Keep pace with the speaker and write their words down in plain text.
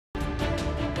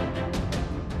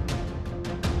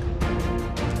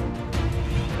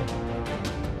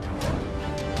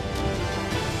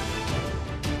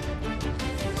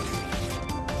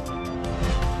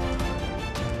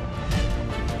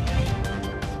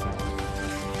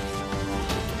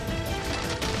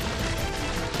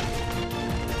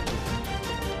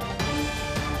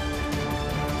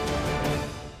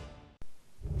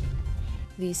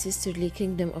The sisterly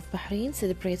kingdom of Bahrain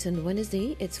celebrates on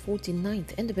Wednesday its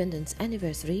 49th independence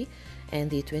anniversary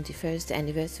and the 21st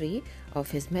anniversary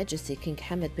of His Majesty King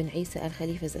Hamad bin Isa Al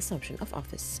Khalifa's assumption of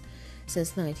office.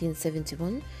 Since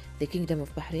 1971, the Kingdom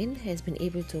of Bahrain has been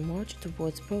able to march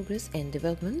towards progress and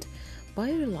development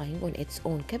by relying on its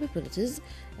own capabilities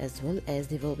as well as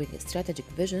developing a strategic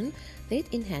vision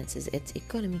that enhances its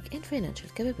economic and financial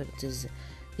capabilities.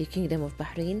 The Kingdom of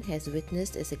Bahrain has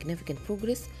witnessed a significant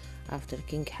progress after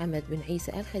King Hamad bin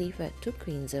Isa Al Khalifa took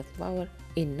reins of power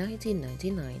in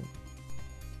 1999.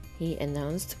 He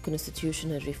announced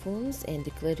constitutional reforms and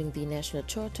declaring the national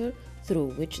charter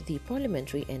through which the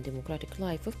parliamentary and democratic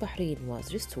life of Bahrain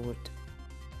was restored.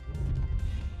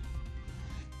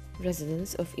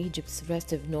 Residents of Egypt's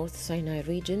restive North Sinai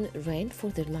region ran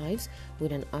for their lives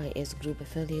when an IS group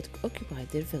affiliate occupied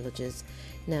their villages.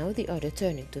 Now they are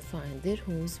returning to find their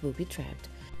homes will be trapped.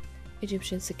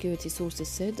 Egyptian security sources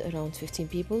said around 15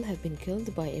 people have been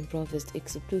killed by improvised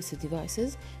explosive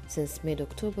devices since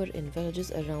mid-October in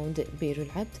villages around Bir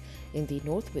al-Abd in the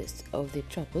northwest of the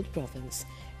troubled province.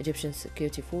 Egyptian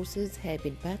security forces have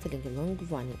been battling a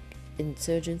long-running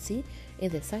insurgency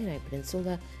in the Sinai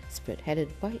Peninsula spearheaded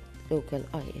by local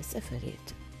IS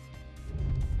affiliate.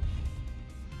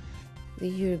 The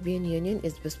European Union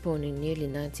is postponing nearly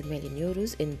 90 million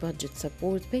euros in budget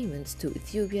support payments to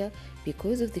Ethiopia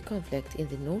because of the conflict in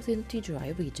the northern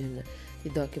Tigray region.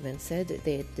 The document said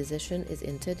the decision is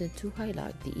intended to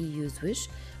highlight the EU's wish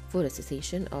for a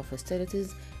cessation of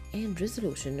hostilities and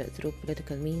resolution through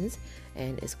political means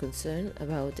and is concerned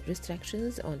about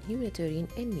restrictions on humanitarian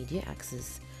and media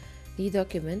access. The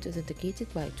document,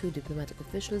 authenticated by two diplomatic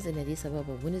officials in Addis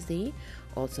Ababa Wednesday,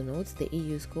 also notes the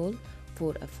EU's call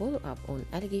for a follow-up on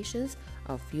allegations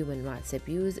of human rights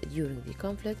abuse during the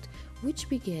conflict, which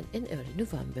began in early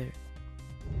November.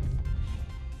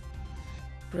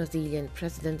 Brazilian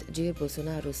President Jair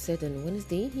Bolsonaro said on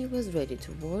Wednesday he was ready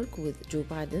to work with Joe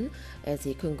Biden as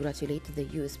he congratulated the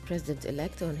U.S.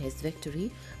 president-elect on his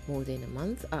victory more than a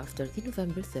month after the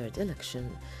November 3rd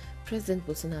election. President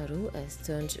Bolsonaro, a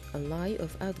staunch ally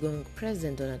of outgoing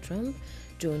President Donald Trump,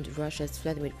 joined Russia's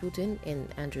Vladimir Putin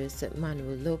and Andres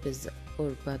Manuel Lopez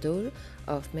Obrador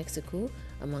of Mexico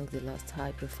among the last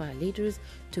high-profile leaders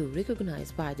to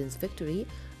recognize Biden's victory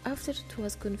after it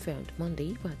was confirmed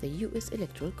Monday by the U.S.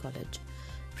 Electoral College.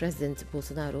 President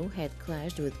Bolsonaro had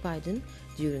clashed with Biden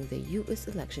during the U.S.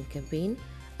 election campaign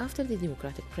after the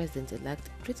Democratic president-elect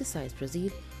criticized Brazil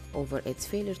over its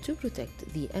failure to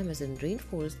protect the Amazon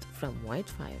rainforest from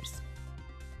wildfires.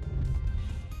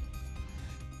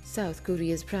 South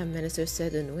Korea's prime minister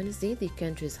said on Wednesday the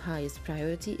country's highest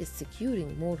priority is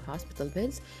securing more hospital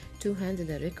beds to handle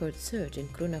a record surge in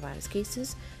coronavirus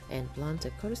cases and blunt a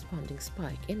corresponding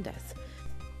spike in death.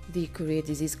 The Korea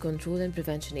Disease Control and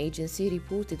Prevention Agency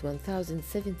reported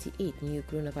 1,078 new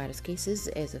coronavirus cases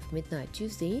as of midnight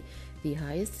Tuesday, the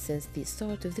highest since the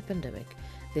start of the pandemic.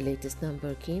 The latest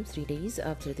number came 3 days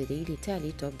after the daily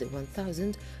tally topped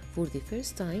 1,000 for the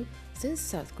first time since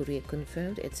South Korea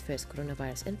confirmed its first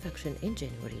coronavirus infection in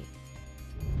January.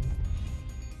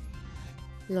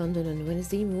 London on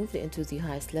Wednesday moved into the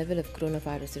highest level of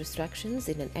coronavirus restrictions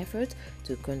in an effort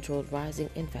to control rising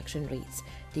infection rates,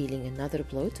 dealing another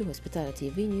blow to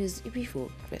hospitality venues before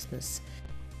Christmas.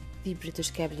 The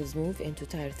British capital's move into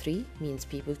Tier 3 means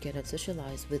people cannot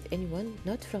socialize with anyone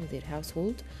not from their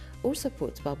household or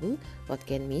support bubble, but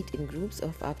can meet in groups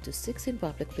of up to 6 in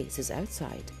public places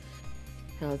outside.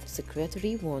 Health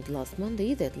Secretary warned last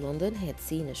Monday that London had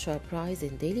seen a sharp rise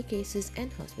in daily cases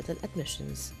and hospital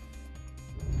admissions.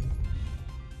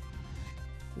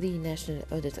 The National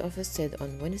Audit Office said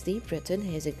on Wednesday Britain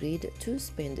has agreed to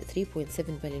spend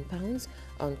 £3.7 billion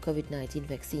on COVID-19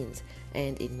 vaccines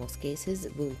and in most cases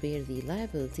will bear the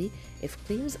liability if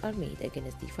claims are made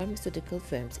against the pharmaceutical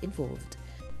firms involved.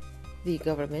 The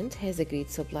government has agreed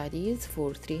supply deals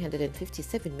for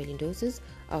 357 million doses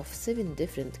of 7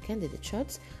 different candidate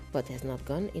shots, but has not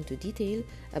gone into detail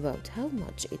about how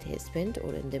much it has spent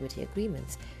or indemnity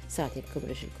agreements, citing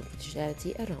commercial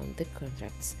confidentiality around the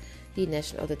contracts. The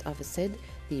National Audit Office said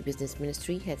the Business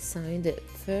Ministry had signed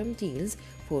firm deals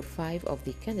for 5 of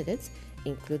the candidates,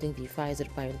 including the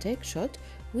Pfizer-BioNTech shot,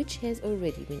 which has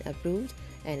already been approved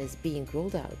and is being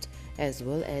rolled out, as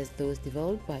well as those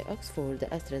developed by Oxford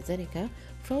AstraZeneca,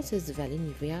 France's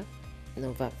Valneva,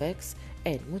 Novavax,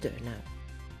 and Moderna.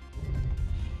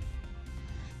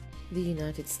 The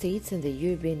United States and the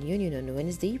European Union on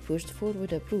Wednesday pushed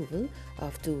forward approval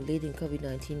of 2 leading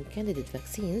COVID-19 candidate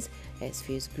vaccines as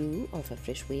fears grew of a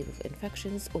fresh wave of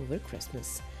infections over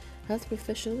Christmas. Health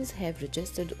professionals have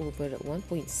registered over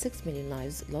 1.6 million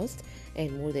lives lost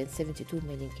and more than 72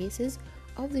 million cases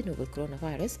of the novel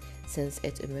coronavirus since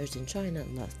it emerged in China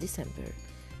last December.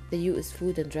 The U.S.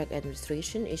 Food and Drug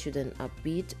Administration issued an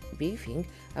upbeat briefing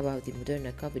about the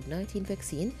Moderna COVID-19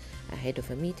 vaccine ahead of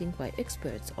a meeting by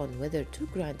experts on whether to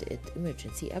grant it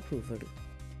emergency approval.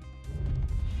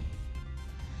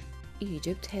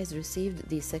 Egypt has received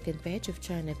the second batch of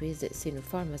China-based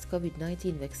Sinopharma's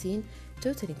COVID-19 vaccine,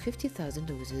 totaling 50,000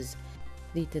 doses.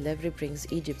 The delivery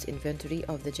brings Egypt's inventory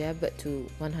of the jab to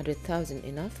 100,000,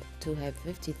 enough to have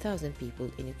 50,000 people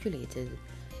inoculated.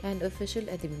 An official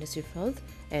at the Ministry of Health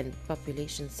and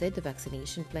Population said the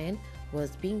vaccination plan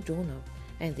was being drawn up,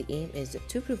 and the aim is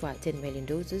to provide 10 million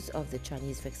doses of the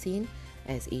Chinese vaccine,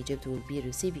 as Egypt will be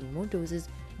receiving more doses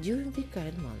during the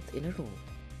current month in a row.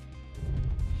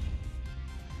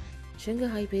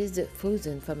 Shanghai-based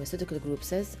Fosun Pharmaceutical Group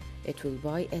says it will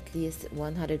buy at least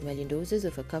 100 million doses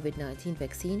of a COVID-19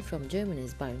 vaccine from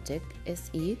Germany's BioNTech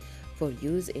SE for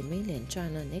use in mainland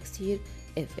China next year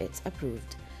if it's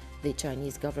approved. The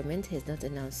Chinese government has not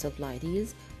announced supply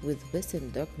deals with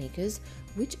Western drug makers,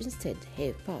 which instead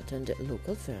have partnered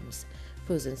local firms.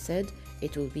 Fosun said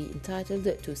it will be entitled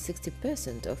to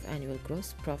 60% of annual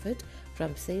gross profit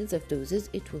from sales of doses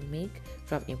it will make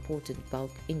from imported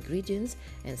bulk ingredients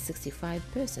and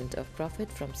 65% of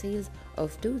profit from sales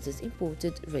of doses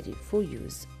imported ready for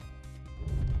use.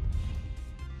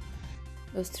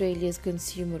 Australia's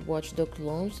consumer watchdog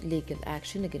launched legal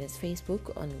action against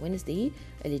Facebook on Wednesday,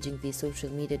 alleging the social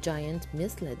media giant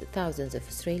misled thousands of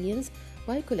Australians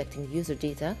by collecting user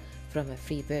data from a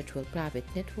free virtual private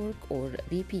network or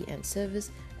VPN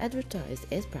service advertised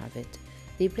as private.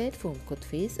 The platform could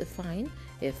face a fine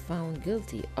if found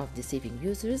guilty of deceiving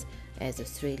users, as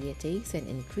Australia takes an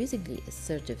increasingly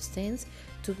assertive stance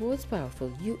towards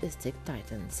powerful US tech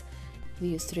titans.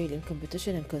 The Australian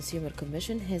Competition and Consumer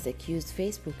Commission has accused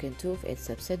Facebook and two of its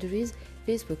subsidiaries,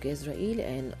 Facebook Israel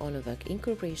and Onovac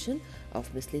Incorporation,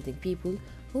 of misleading people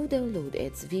who download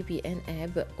its VPN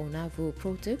app Onavo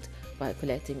Protect by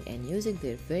collecting and using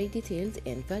their very detailed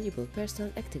and valuable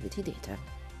personal activity data.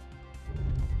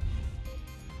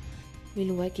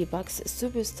 Milwaukee Bucks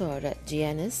superstar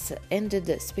Giannis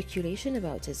ended speculation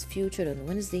about his future on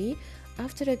Wednesday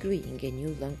after agreeing a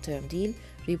new long-term deal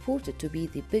reported to be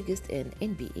the biggest in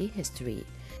NBA history.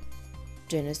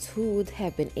 Giannis, who would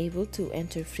have been able to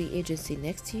enter free agency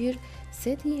next year,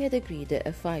 said he had agreed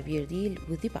a 5-year deal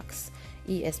with the Bucks.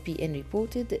 ESPN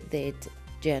reported that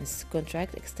Giannis'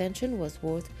 contract extension was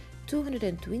worth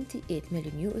 $228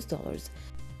 million.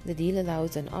 The deal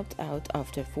allows an opt-out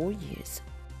after 4 years.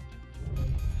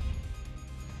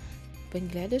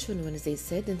 Bangladesh on Wednesday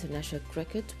said international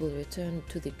cricket will return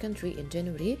to the country in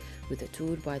January with a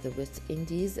tour by the West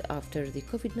Indies after the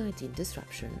COVID-19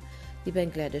 disruption. The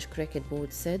Bangladesh Cricket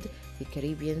Board said the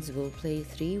Caribbeans will play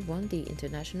 3 one-day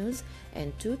internationals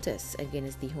and 2 tests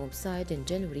against the home side in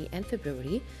January and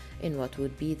February in what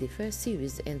would be the first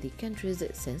series in the countries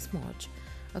since March.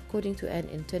 According to an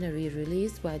itinerary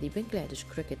released by the Bangladesh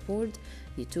Cricket Board,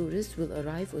 the tourists will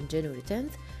arrive on January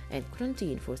 10th and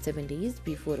quarantine for 7 days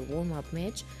before a warm-up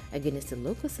match against a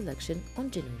local selection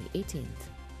on January 18th.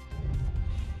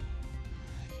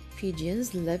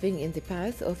 Fijians living in the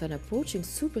path of an approaching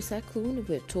super cyclone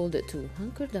were told to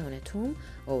hunker down at home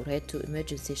or head to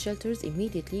emergency shelters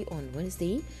immediately on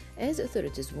Wednesday, as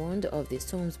authorities warned of the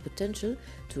storm's potential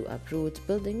to uproot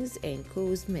buildings and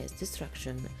cause mass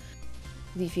destruction.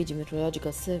 The Fiji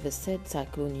Meteorological Service said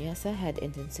Cyclone Yasa had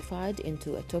intensified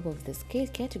into a top-of-the-scale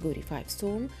Category 5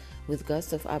 storm with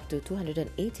gusts of up to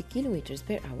 280 km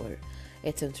per hour.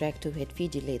 It's on track to hit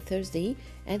Fiji late Thursday,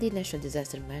 and the National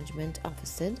Disaster Management Office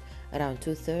said around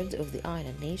 2/3 of the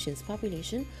island nation's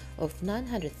population of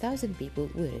 900,000 people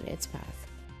were in its path.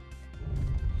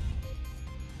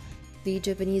 The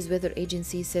Japanese Weather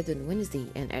Agency said on Wednesday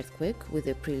an earthquake with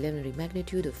a preliminary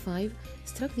magnitude of 5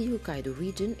 struck the Hokkaido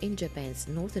region in Japan's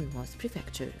northernmost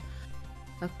prefecture.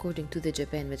 According to the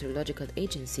Japan Meteorological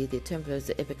Agency, the trembler's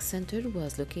epicenter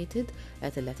was located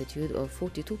at a latitude of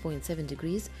 42.7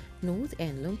 degrees north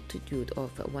and longitude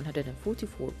of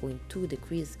 144.2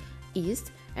 degrees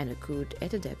east and occurred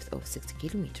at a depth of 60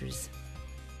 kilometers.